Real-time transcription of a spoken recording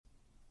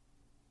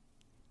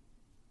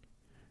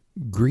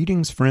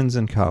Greetings, friends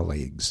and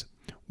colleagues.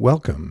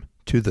 Welcome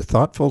to the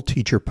Thoughtful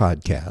Teacher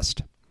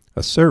Podcast,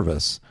 a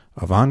service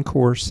of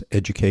On-Course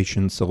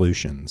Education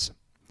Solutions.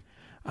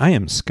 I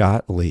am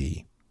Scott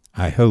Lee.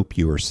 I hope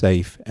you are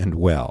safe and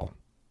well.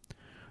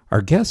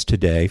 Our guest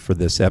today for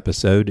this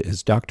episode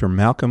is Dr.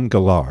 Malcolm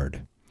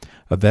Gillard,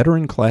 a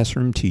veteran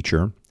classroom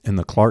teacher in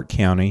the Clark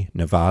County,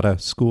 Nevada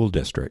School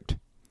District.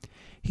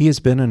 He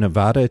has been a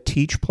Nevada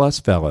Teach Plus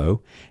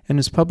Fellow, and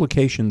his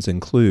publications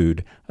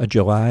include a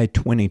July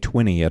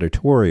 2020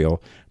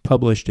 editorial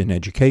published in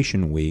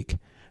Education Week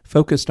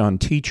focused on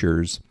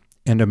teachers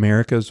and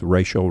America's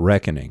racial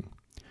reckoning.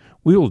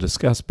 We will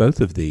discuss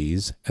both of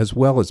these, as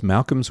well as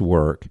Malcolm's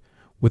work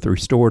with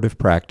restorative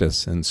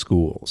practice in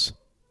schools.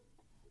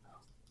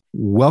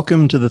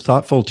 Welcome to the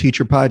Thoughtful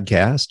Teacher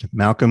Podcast,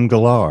 Malcolm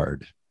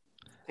Gillard.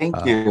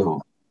 Thank you.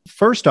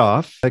 First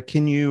off,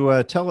 can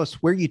you tell us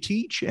where you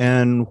teach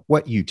and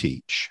what you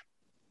teach?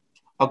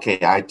 Okay,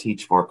 I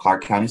teach for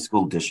Clark County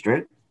School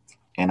District,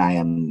 and I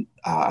am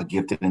a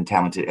gifted and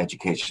talented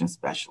education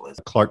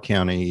specialist. Clark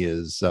County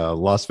is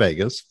Las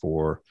Vegas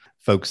for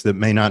folks that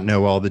may not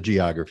know all the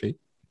geography.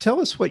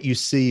 Tell us what you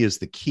see as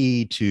the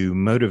key to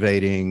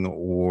motivating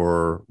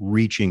or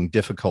reaching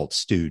difficult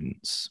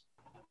students.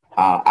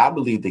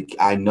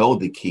 I know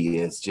the key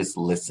is just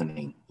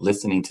listening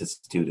to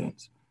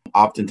students.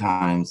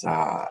 Oftentimes,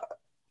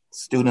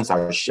 students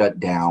are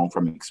shut down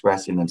from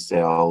expressing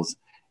themselves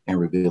and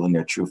revealing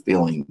their true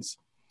feelings.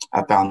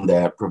 I found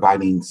that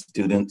providing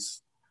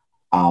students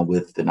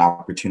with an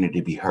opportunity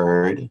to be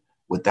heard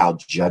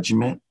without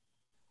judgment,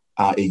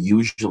 it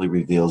usually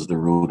reveals the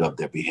root of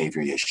their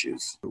behavior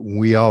issues.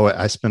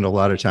 I spend a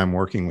lot of time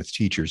working with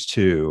teachers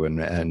too,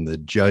 and the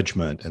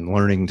judgment and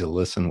learning to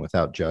listen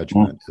without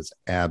judgment is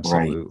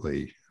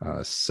absolutely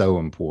so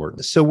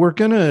important. So we're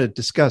going to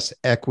discuss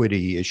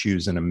equity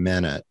issues in a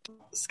minute.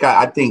 Scott,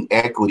 I think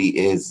equity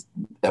is,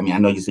 I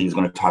know you said you was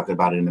going to talk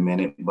about it in a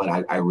minute, but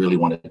I really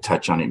wanted to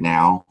touch on it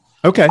now.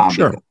 Okay,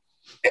 sure.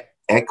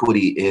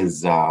 Equity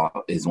is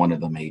one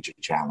of the major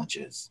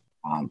challenges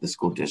the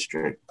school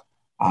district,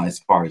 as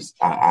far as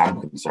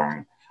I'm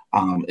concerned.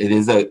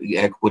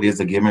 Equity is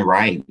a given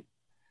right,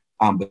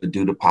 but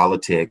due to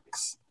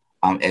politics,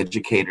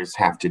 educators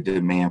have to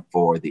demand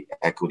for the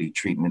equity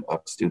treatment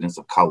of students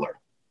of color.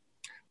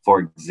 For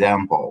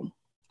example,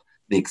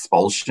 the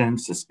expulsion,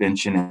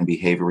 suspension, and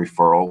behavior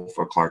referral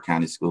for Clark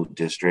County School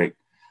District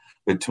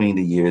between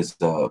the years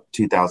of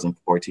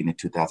 2014 and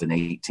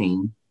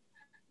 2018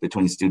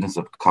 between students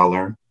of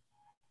color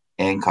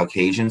and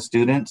Caucasian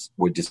students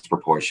were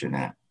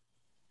disproportionate.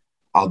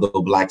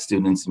 Although Black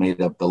students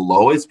made up the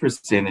lowest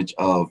percentage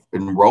of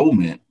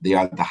enrollment, they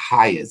are the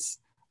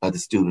highest of the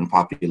student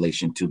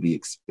population to be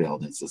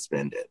expelled and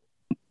suspended.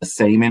 The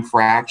same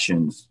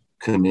infractions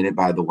committed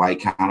by the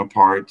white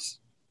counterparts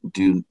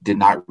did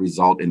not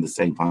result in the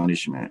same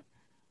punishment.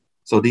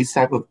 So these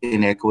type of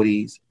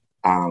inequities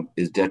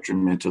is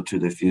detrimental to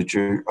the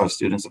future of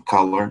students of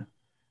color.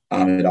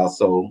 It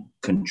also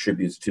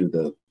contributes to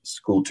the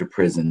school to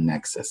prison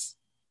nexus.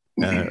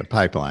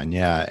 Pipeline,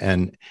 yeah.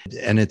 And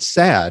it's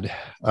sad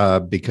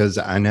because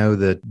I know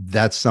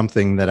that's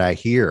something that I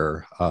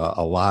hear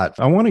a lot.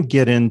 I want to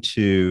get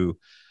into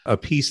a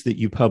piece that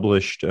you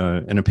published,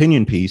 an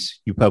opinion piece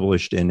you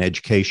published in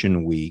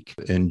Education Week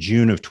in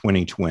June of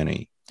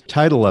 2020. The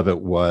title of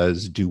it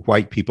was, "Do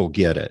White People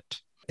Get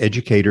It?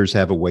 Educators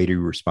Have a Weighty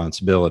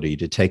Responsibility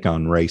to Take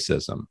on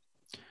Racism."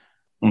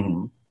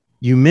 Mm-hmm.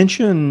 You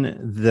mention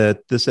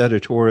that this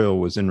editorial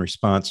was in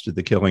response to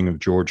the killing of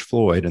George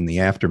Floyd and the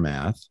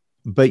aftermath,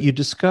 but you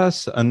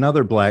discuss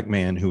another Black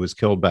man who was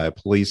killed by a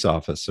police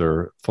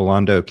officer,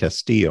 Philando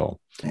Castile,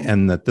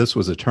 and that this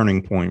was a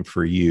turning point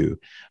for you.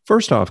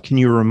 First off, can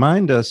you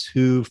remind us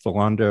who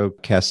Philando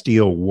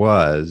Castile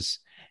was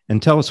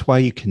and tell us why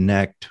you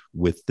connect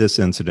with this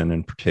incident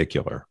in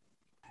particular?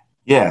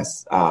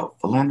 Yes,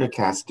 Philando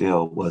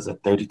Castile was a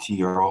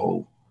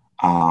 32-year-old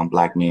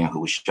Black man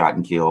who was shot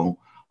and killed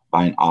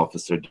by an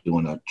officer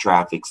doing a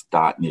traffic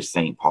stop near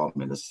St. Paul,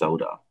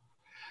 Minnesota.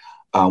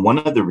 One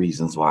of the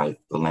reasons why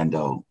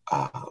Philando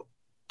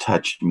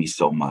touched me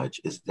so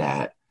much is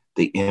that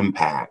the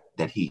impact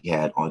that he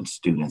had on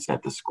students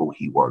at the school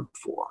he worked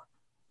for.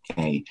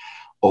 Okay,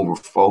 over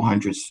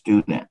 400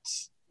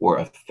 students were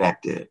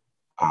affected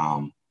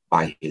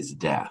by his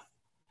death,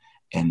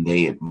 and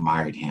they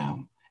admired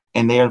him,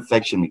 and they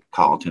affectionately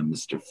called him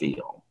Mr.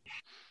 Phil.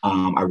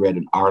 I read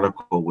an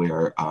article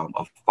where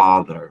a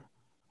father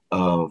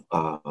of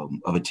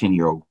a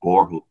 10-year-old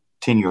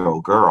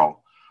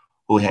girl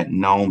who had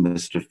known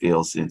Mr.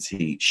 Phil since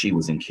she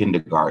was in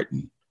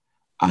kindergarten.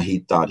 He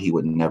thought he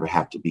would never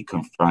have to be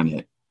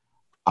confronted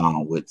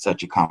with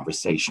such a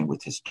conversation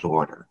with his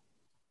daughter.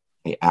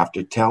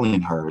 After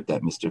telling her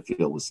that Mr.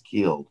 Phil was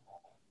killed,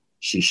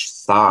 she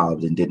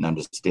sobbed and didn't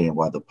understand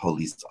why the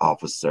police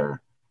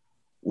officer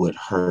would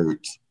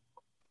hurt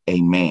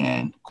a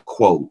man,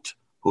 quote,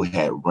 who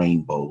had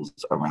rainbows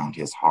around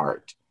his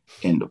heart,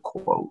 end of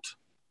quote.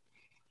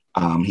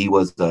 He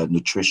was the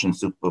nutrition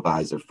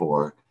supervisor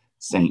for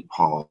St.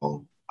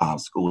 Paul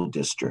School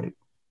District.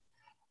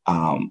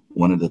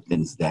 One of the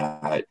things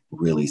that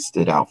really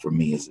stood out for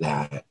me is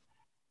that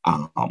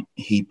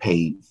he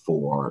paid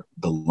for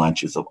the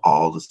lunches of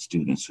all the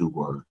students who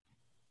were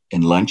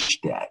in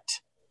lunch debt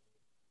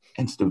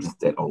and students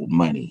that owed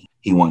money.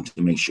 He wanted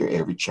to make sure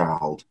every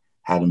child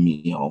had a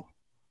meal,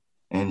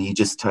 and he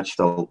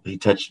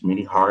touched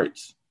many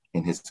hearts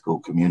in his school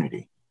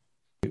community.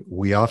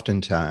 We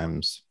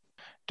oftentimes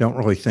don't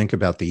really think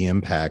about the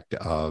impact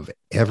of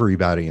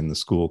everybody in the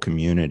school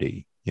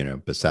community,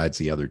 besides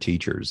the other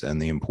teachers,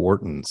 and the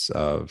importance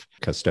of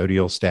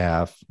custodial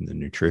staff, the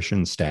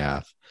nutrition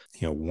staff.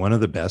 One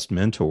of the best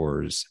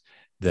mentors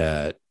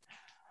that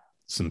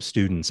some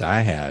students I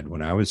had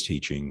when I was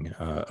teaching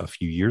a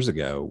few years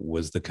ago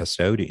was the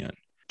custodian.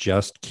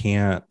 Just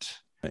can't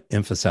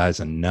emphasize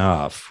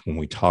enough when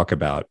we talk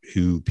about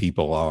who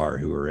people are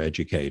who are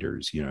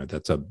educators.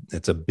 That's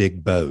a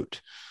big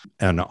boat.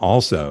 And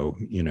also,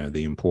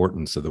 the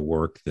importance of the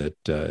work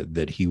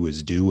that he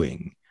was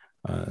doing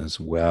as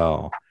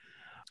well.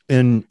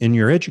 In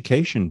your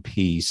education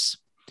piece,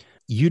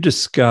 you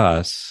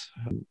discuss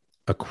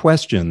a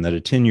question that a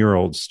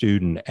 10-year-old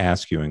student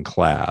asked you in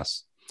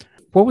class.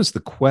 What was the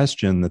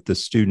question that the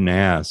student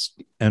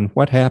asked, and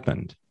what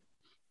happened?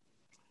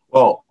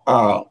 Well,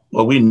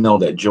 we know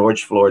that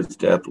George Floyd's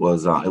death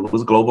was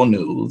global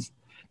news,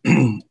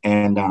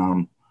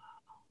 and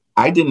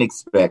I didn't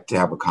expect to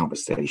have a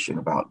conversation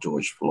about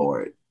George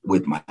Floyd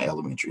with my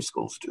elementary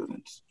school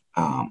students.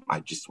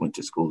 I just went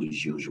to school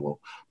as usual,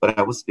 but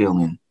I was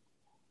feeling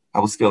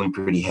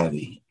pretty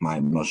heavy. My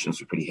emotions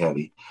were pretty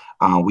heavy.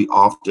 We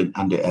often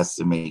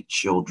underestimate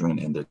children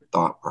and their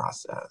thought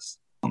process.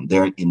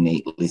 They're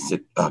innately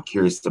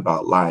curious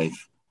about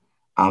life.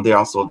 They're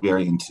also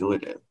very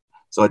intuitive.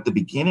 So at the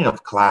beginning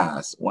of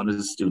class, one of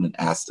the students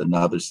asked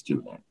another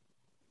student,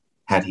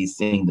 had he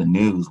seen the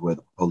news where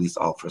the police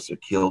officer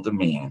killed a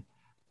man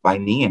by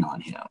kneeing on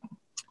him?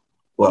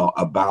 Well,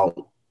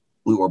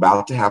 we were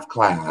about to have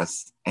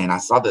class, and I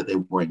saw that they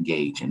were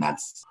engaged, and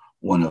that's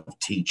one of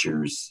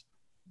teachers'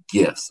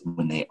 gifts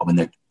when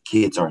their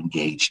kids are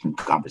engaged in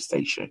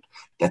conversation.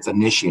 That's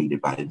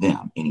initiated by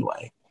them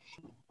anyway.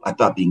 I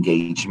thought the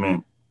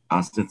engagement,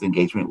 since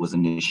engagement was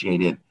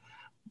initiated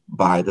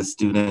by the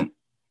student,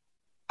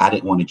 I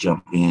didn't want to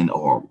jump in,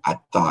 or I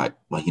thought,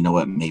 well, you know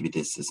what, maybe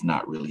this is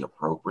not really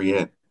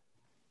appropriate.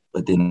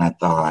 But then I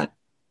thought,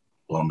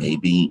 well,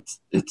 maybe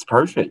it's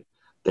perfect.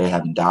 They're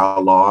having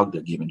dialogue,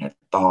 they're giving their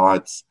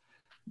thoughts,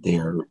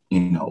 they're,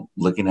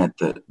 looking at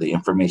the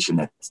information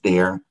that's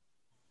there.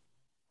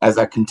 As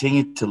I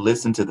continued to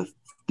listen to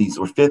these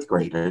were fifth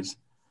graders,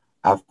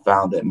 I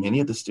found that many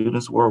of the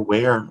students were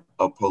aware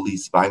of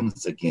police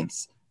violence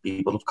against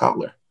people of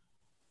color.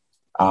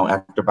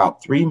 After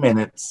about 3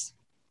 minutes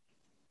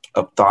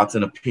of thoughts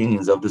and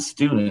opinions of the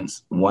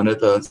students, one of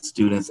the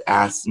students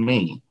asked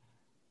me,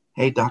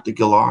 "Hey, Dr.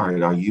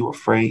 Gillard, are you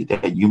afraid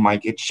that you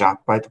might get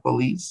shot by the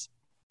police?"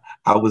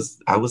 I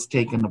was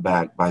taken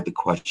aback by the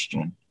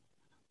question,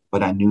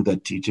 but I knew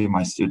that teaching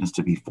my students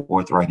to be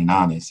forthright and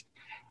honest,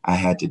 I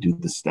had to do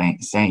the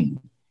same.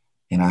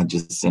 And I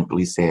just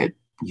simply said,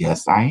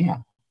 "Yes, I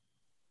am."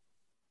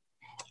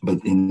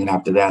 But then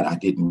after that, I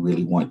didn't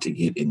really want to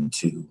get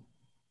into,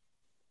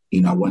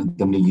 I wanted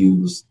them to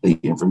use the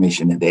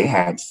information that they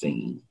had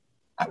seen.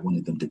 I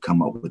wanted them to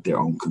come up with their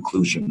own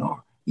conclusion,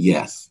 or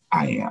yes,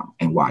 I am,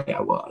 and why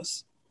I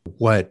was.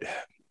 What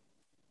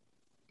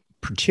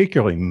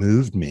particularly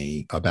moved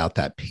me about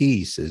that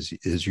piece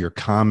is your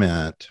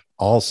comment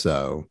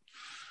also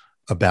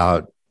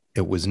about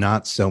it was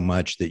not so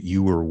much that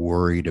you were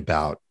worried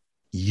about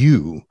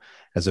you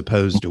as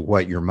opposed to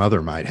what your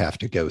mother might have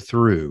to go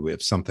through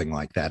if something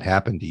like that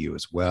happened to you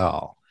as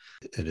well.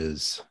 It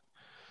is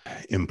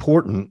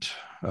important,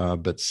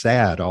 but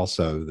sad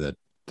also that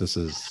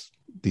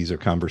these are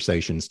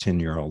conversations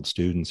 10-year-old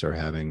students are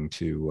having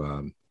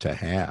to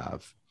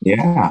have.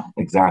 Yeah,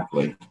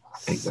 exactly.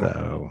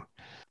 So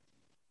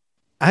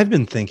I've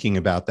been thinking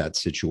about that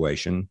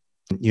situation,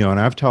 and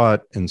I've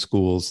taught in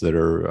schools that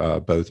are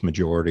both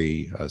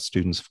majority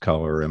students of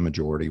color and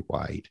majority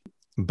white.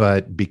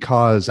 But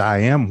because I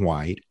am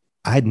white,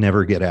 I'd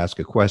never get asked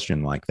a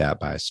question like that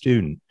by a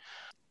student.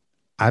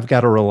 I've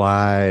got to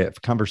rely, if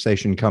a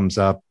conversation comes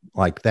up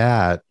like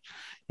that,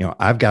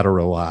 I've got to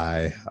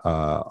rely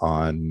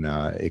on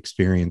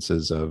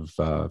experiences of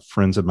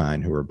friends of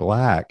mine who are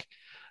Black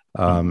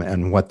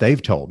and what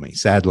they've told me.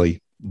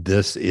 Sadly,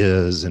 this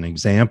is an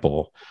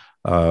example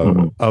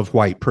of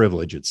white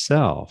privilege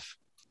itself.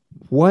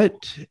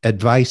 What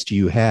advice do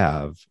you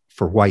have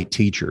for white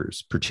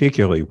teachers,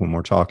 particularly when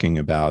we're talking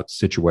about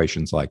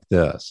situations like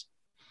this?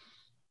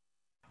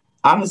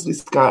 Honestly,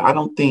 Scott, I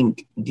don't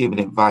think giving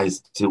advice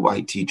to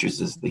white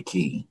teachers is the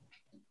key.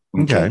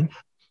 Okay.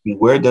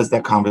 Where does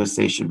that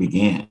conversation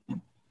begin?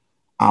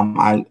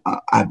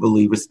 I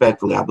believe,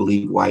 respectfully, I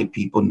believe white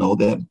people know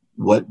that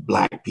what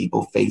Black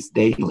people face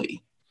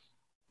daily.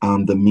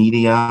 The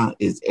media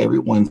is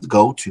everyone's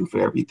go-to for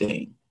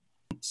everything.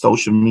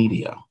 Social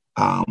media,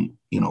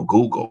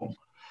 Google.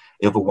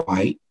 If a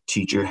white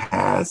teacher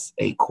has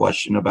a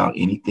question about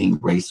anything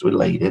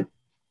race-related,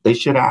 they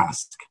should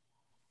ask.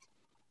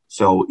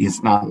 So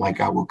it's not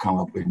like I will come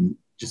up and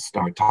just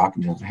start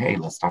talking to them. Hey,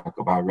 let's talk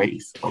about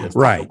race.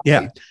 Right.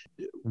 Yeah.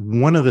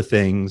 One of the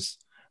things,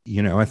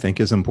 I think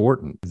is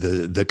important.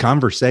 The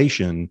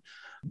conversation,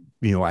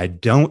 I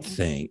don't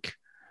think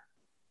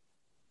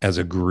as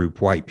a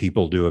group, white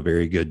people do a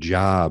very good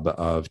job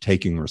of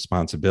taking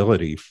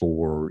responsibility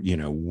for,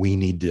 we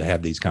need to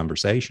have these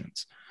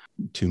conversations.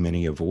 Too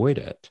many avoid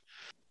it.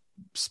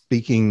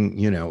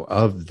 Speaking,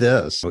 of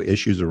this,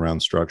 issues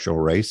around structural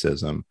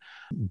racism,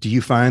 do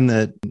you find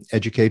that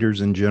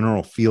educators in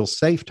general feel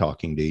safe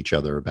talking to each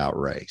other about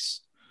race?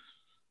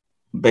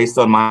 Based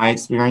on my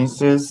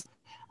experiences,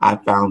 I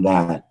found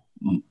that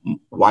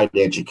white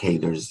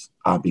educators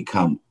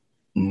become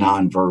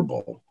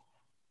nonverbal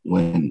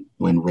when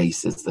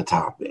race is the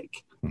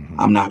topic. Mm-hmm.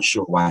 I'm not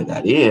sure why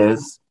that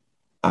is.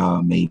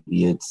 Maybe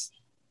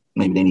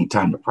they need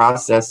time to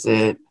process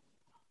it.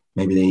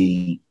 Maybe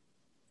they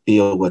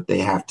feel what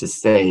they have to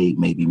say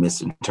may be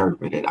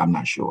misinterpreted. I'm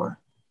not sure.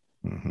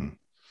 Mm-hmm.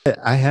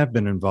 I have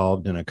been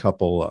involved in a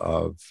couple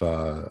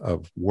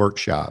of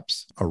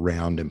workshops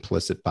around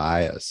implicit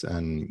bias,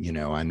 and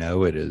I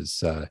know it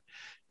is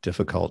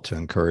difficult to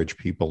encourage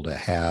people to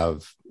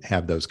have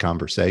those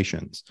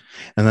conversations,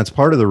 and that's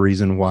part of the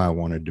reason why I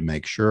wanted to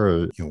make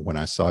sure. When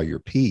I saw your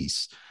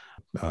piece,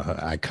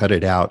 I cut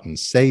it out and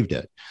saved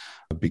it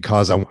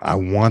because I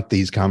want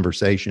these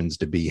conversations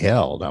to be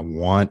held. I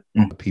want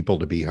people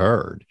to be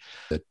heard.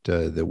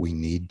 That we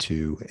need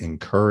to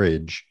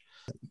encourage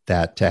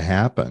that to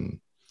happen.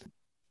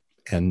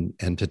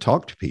 And to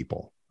talk to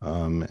people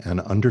and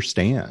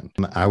understand.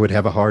 I would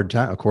have a hard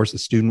time. Of course, a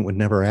student would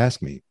never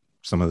ask me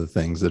some of the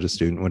things that a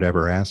student would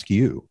ever ask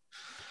you.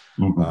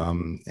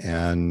 Mm-hmm.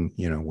 And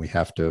we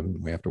have to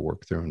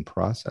work through and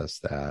process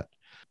that.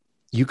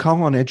 You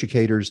call on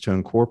educators to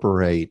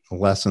incorporate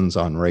lessons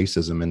on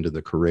racism into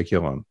the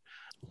curriculum.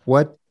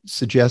 What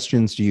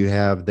suggestions do you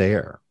have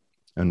there?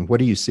 And what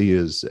do you see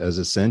as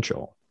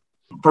essential?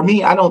 For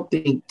me, I don't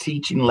think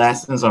teaching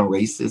lessons on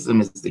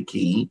racism is the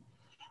key.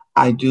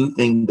 I do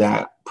think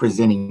that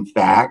presenting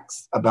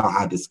facts about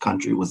how this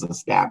country was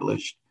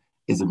established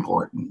is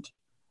important.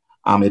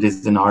 It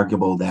is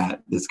inarguable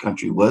that this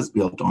country was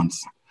built on,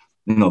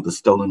 the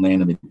stolen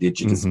land of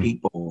indigenous mm-hmm.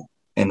 people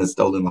and the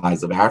stolen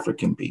lives of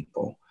African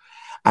people.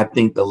 I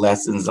think a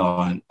lesson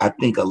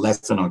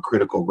on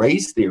critical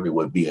race theory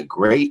would be a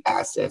great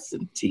asset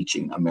in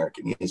teaching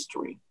American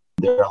history.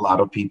 There are a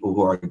lot of people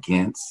who are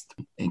against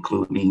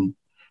including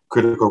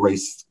critical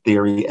race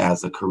theory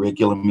as a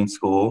curriculum in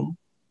school.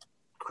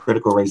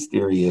 Critical race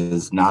theory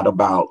is not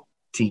about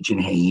teaching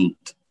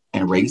hate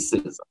and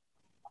racism.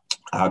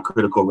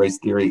 Critical race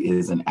theory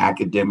is an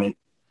academic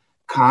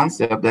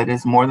concept that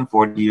is more than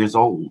 40 years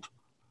old.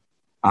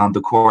 The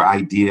core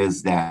idea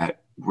is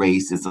that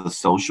race is a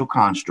social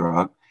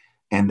construct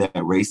and that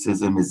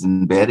racism is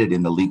embedded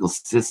in the legal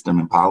system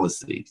and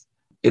policies.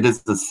 It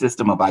is the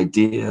system of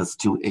ideas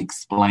to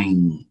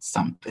explain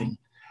something.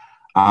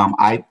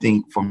 I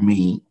think for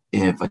me,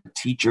 if a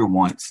teacher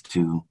wants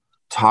to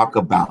talk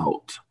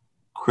about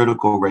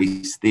critical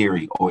race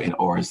theory or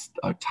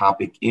a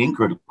topic in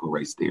critical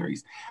race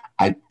theories,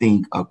 I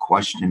think a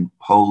question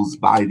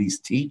posed by these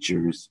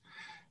teachers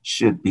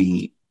should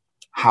be,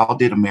 how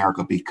did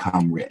America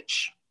become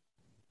rich?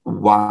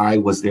 Why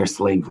was there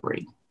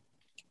slavery?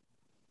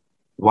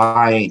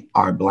 Why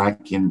are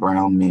Black and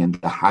brown men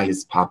the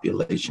highest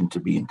population to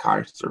be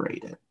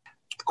incarcerated?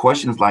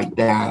 Questions like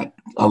that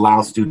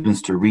allow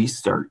students to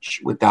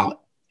research without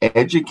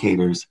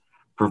educators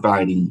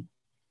providing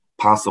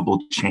possible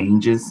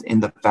changes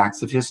in the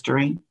facts of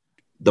history.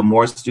 The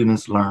more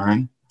students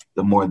learn,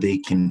 the more they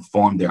can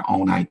form their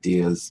own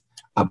ideas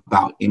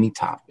about any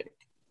topic.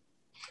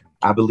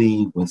 I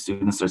believe when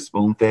students are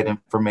spoon-fed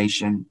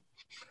information,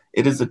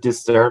 it is a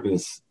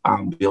disservice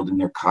building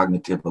their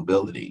cognitive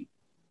ability.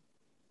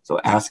 So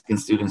asking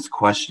students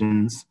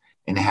questions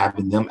and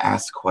having them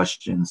ask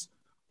questions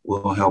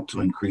will help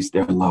to increase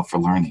their love for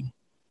learning.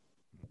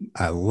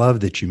 I love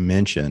that you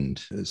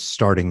mentioned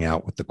starting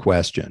out with the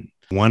question.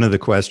 One of the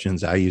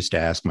questions I used to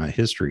ask my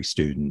history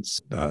students,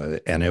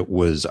 and it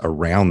was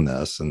around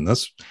this, and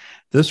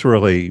this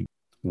really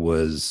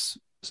was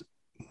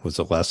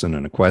a lesson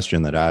and a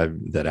question that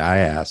I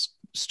asked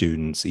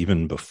students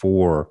even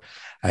before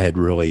I had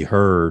really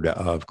heard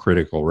of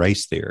critical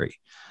race theory.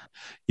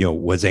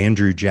 Was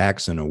Andrew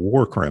Jackson a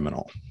war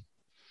criminal?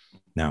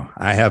 Now,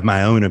 I have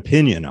my own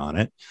opinion on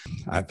it.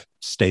 I've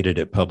stated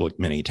it public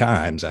many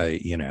times.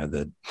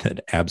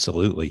 That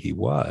absolutely he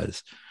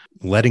was.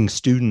 Letting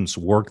students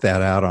work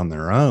that out on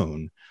their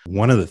own.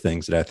 One of the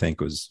things that I think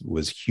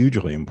was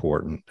hugely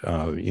important,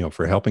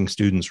 for helping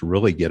students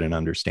really get an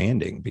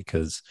understanding,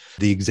 because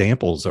the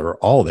examples are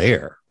all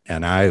there.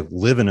 And I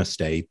live in a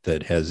state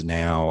that has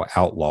now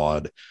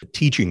outlawed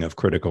teaching of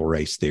critical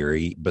race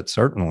theory, but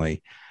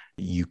certainly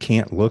you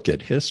can't look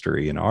at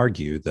history and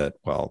argue that,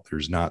 well,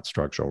 there's not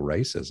structural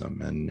racism,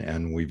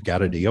 and we've got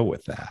to deal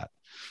with that.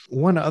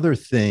 One other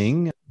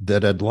thing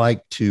that I'd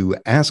like to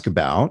ask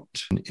about.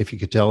 If you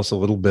could tell us a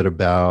little bit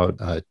about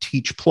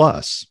Teach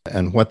Plus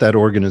and what that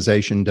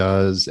organization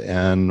does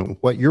and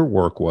what your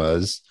work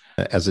was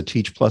as a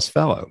Teach Plus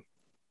fellow.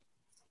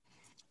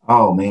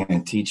 Oh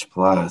man, Teach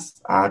Plus.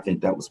 I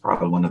think that was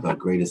probably one of the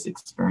greatest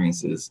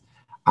experiences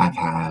I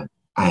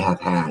have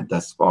had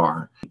thus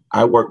far.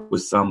 I work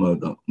with some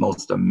of the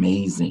most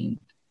amazing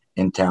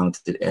and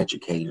talented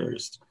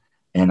educators.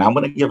 And I'm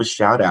going to give a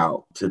shout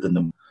out to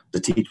the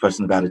Teach Plus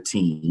Nevada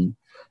team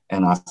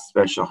and a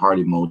special heart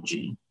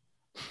emoji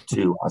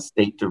to our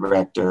state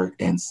director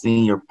and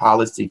senior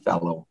policy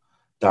fellow,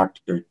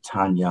 Dr.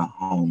 Tanya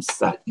Holmes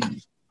Sutton,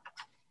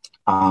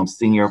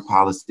 senior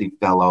policy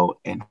fellow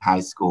and high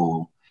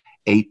school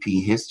AP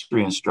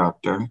history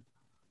instructor,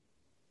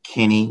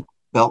 Kenny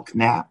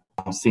Belknap,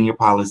 senior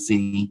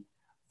policy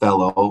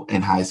fellow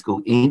and high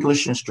school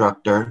English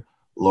instructor,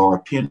 Laura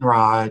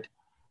Penrod,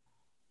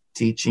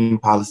 teaching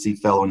policy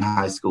fellow and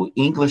high school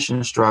English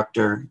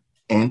instructor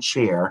and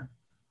chair,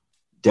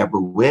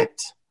 Deborah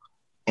Witt.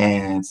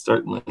 And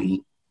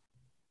certainly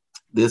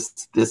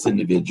this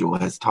individual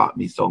has taught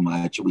me so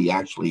much. We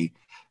actually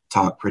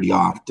talk pretty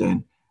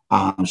often.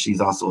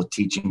 She's also a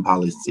teaching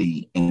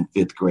policy and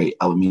fifth grade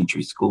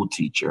elementary school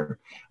teacher,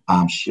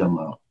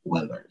 Sheila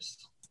Weathers.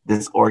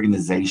 This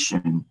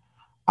organization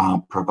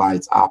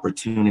provides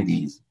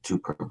opportunities to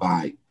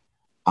provide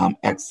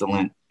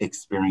excellent,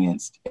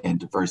 experienced, and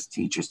diverse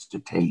teachers to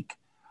take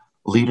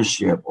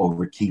leadership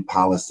over key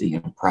policy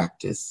and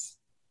practice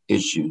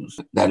issues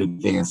that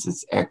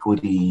advances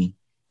equity,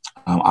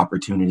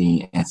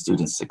 opportunity, and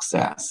student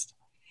success.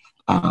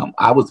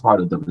 I was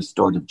part of the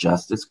restorative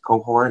justice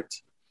cohort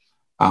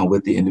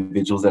with the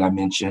individuals that I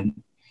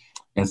mentioned.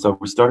 And so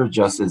restorative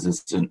justice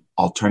is an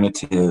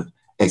alternative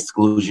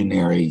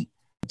exclusionary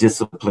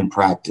discipline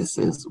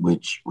practices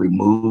which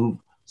remove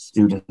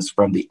students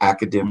from the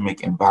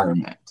academic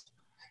environment.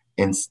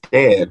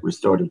 Instead,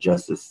 restorative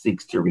justice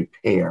seeks to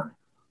repair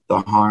the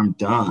harm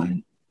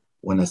done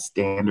when a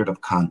standard of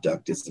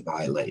conduct is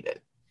violated.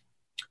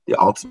 The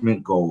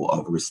ultimate goal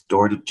of a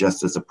restorative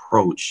justice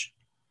approach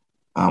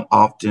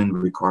often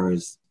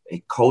requires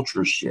a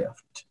culture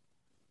shift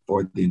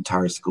for the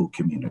entire school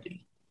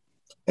community.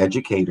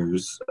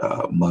 Educators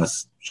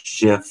must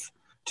shift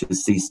to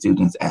see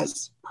students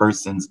as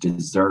persons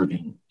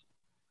deserving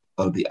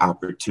of the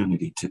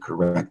opportunity to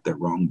correct their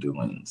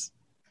wrongdoings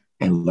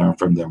and learn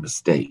from their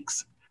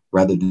mistakes,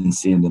 rather than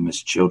seeing them as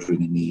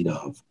children in need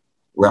of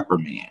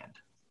reprimand.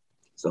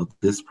 So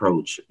this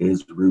approach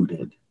is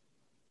rooted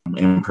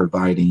in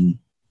providing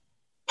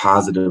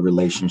positive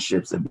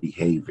relationships and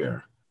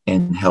behavior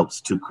and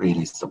helps to create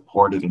a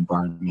supportive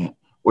environment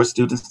where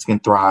students can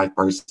thrive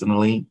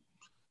personally,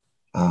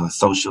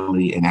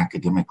 socially, and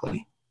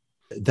academically.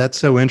 That's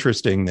so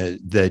interesting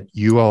that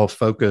you all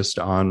focused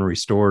on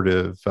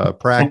restorative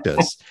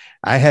practice.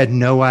 I had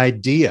no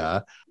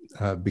idea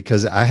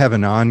because I have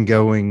an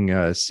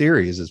ongoing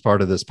series as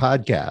part of this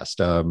podcast.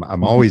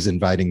 I'm always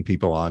inviting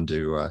people on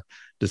to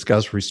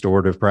discuss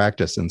restorative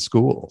practice in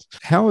schools.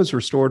 How has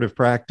restorative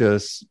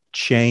practice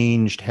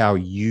changed how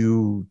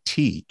you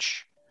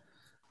teach?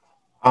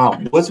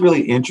 What's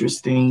really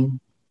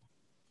interesting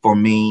for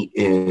me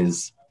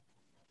is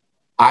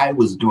I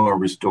was doing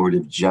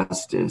restorative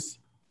justice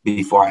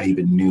before I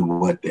even knew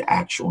what the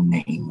actual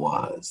name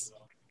was,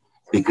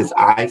 because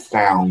I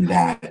found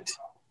that,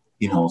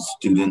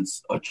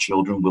 students or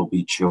children will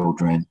be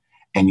children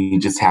and you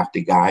just have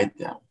to guide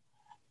them.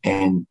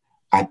 And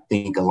I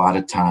think a lot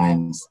of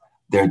times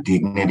their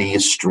dignity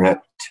is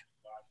stripped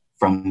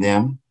from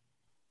them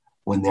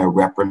when they're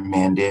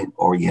reprimanded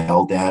or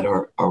yelled at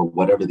or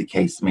whatever the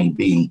case may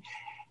be.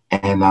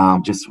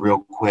 And just real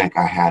quick,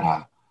 I had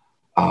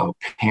a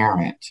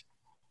parent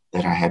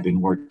that I had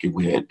been working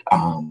with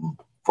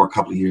for a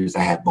couple of years.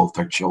 I had both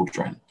her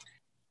children.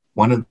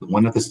 One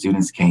of the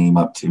students came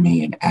up to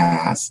me and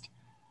asked,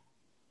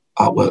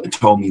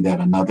 told me that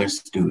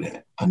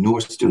a newer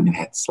student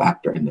had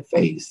slapped her in the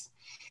face.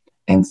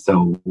 And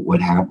so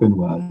what happened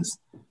was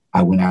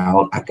I went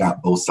out, I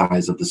got both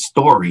sides of the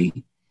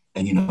story.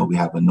 And, we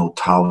have a no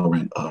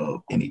tolerant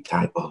of any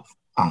type of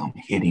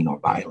hitting or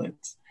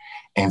violence.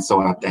 And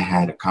so after I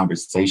had a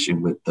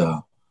conversation with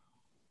the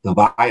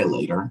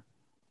violator,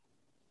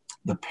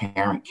 the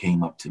parent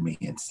came up to me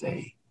and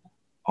say,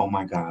 "Oh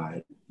my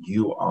God,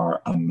 you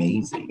are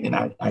amazing." And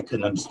I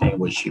couldn't understand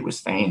what she was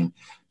saying.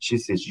 She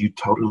says, "You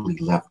totally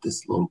left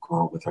this little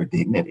girl with her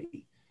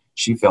dignity.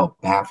 She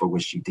felt bad for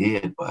what she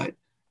did, but,"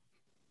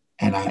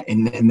 and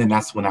then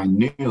that's when I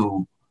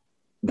knew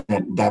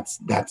that's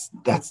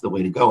the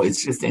way to go.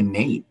 It's just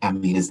innate. I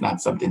mean, it's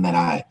not something that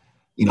I,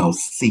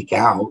 seek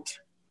out,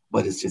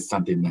 but it's just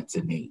something that's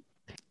innate.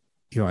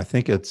 I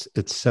think it's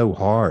so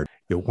hard.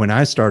 When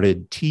I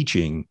started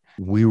teaching,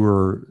 we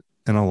were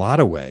in a lot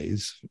of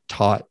ways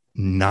taught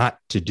not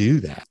to do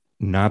that.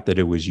 Not that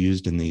it was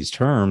used in these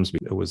terms,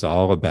 but it was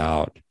all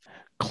about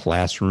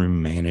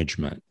classroom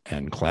management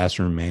and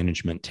classroom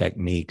management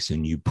techniques.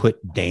 And you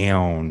put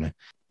down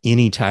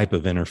any type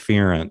of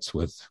interference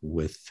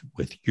with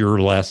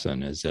your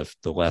lesson as if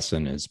the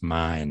lesson is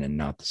mine and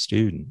not the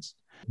students.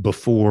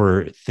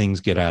 before things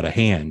get out of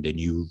hand and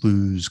you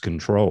lose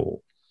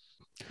control.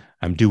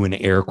 I'm doing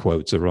air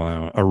quotes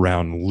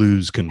around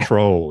lose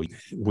control,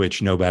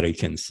 which nobody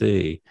can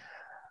see.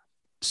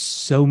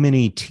 So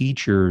many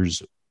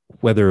teachers,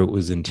 whether it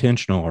was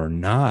intentional or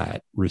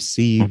not,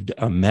 received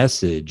a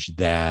message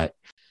that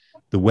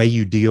the way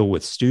you deal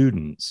with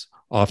students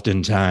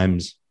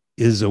oftentimes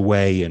is a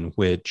way in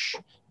which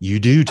you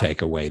do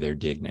take away their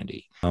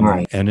dignity.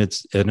 Right. And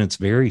it's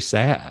very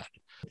sad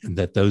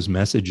that those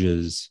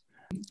messages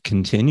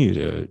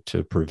continue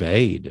to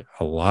pervade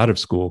a lot of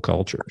school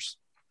cultures.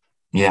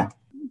 Yeah.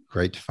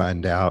 Great to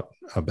find out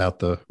about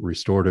the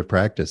restorative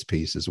practice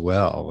piece as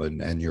well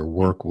and your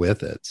work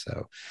with it.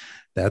 So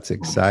that's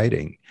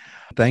exciting.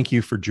 Thank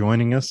you for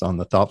joining us on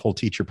the Thoughtful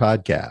Teacher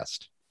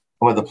Podcast.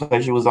 Well, the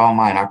pleasure was all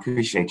mine. I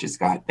appreciate you,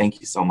 Scott. Thank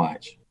you so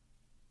much.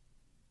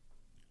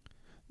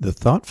 The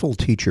Thoughtful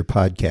Teacher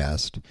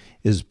Podcast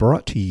is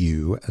brought to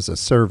you as a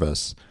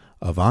service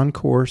of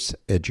On-Course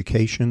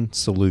Education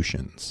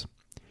Solutions.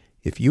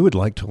 If you would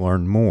like to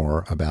learn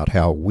more about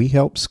how we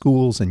help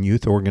schools and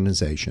youth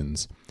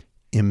organizations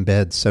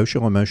embed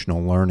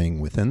social-emotional learning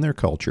within their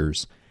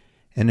cultures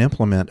and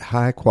implement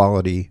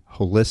high-quality,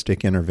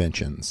 holistic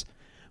interventions,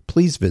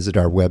 please visit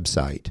our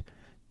website,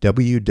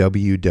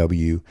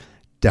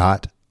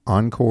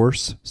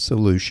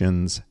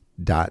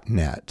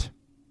 www.encoursesolutions.net.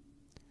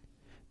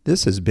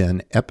 This has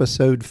been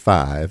Episode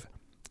 5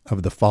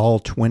 of the Fall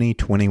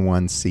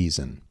 2021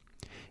 season.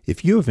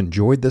 If you have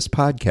enjoyed this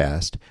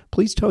podcast,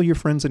 please tell your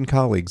friends and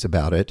colleagues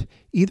about it,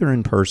 either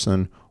in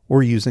person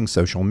or using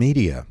social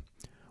media.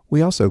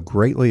 We also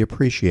greatly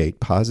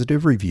appreciate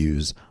positive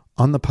reviews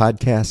on the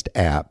podcast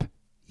app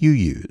you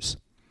use.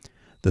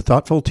 The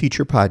Thoughtful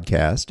Teacher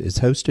Podcast is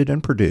hosted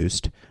and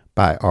produced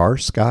by R.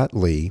 Scott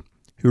Lee,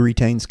 who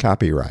retains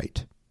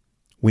copyright.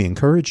 We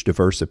encourage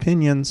diverse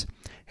opinions.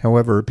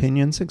 However,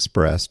 opinions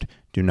expressed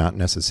do not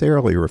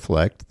necessarily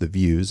reflect the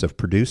views of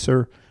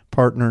producer,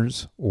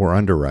 partners, or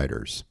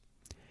underwriters.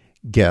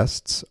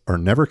 Guests are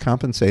never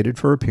compensated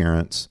for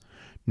appearance,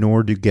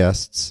 nor do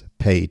guests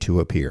pay to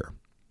appear.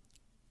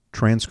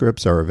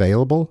 Transcripts are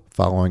available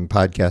following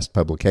podcast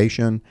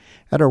publication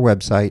at our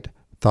website,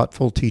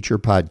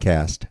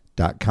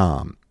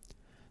 thoughtfulteacherpodcast.com.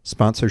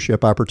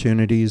 Sponsorship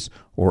opportunities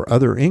or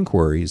other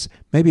inquiries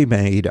may be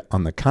made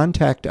on the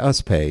Contact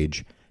Us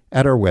page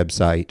at our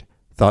website,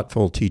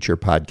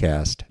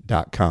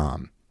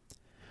 thoughtfulteacherpodcast.com.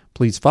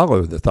 Please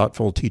follow the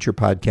Thoughtful Teacher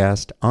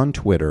Podcast on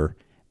Twitter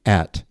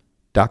at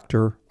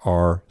Dr.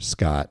 R.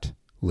 Scott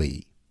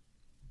Lee.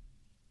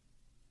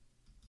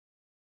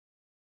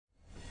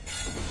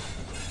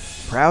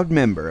 Proud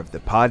member of the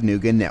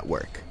Podnuga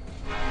Network.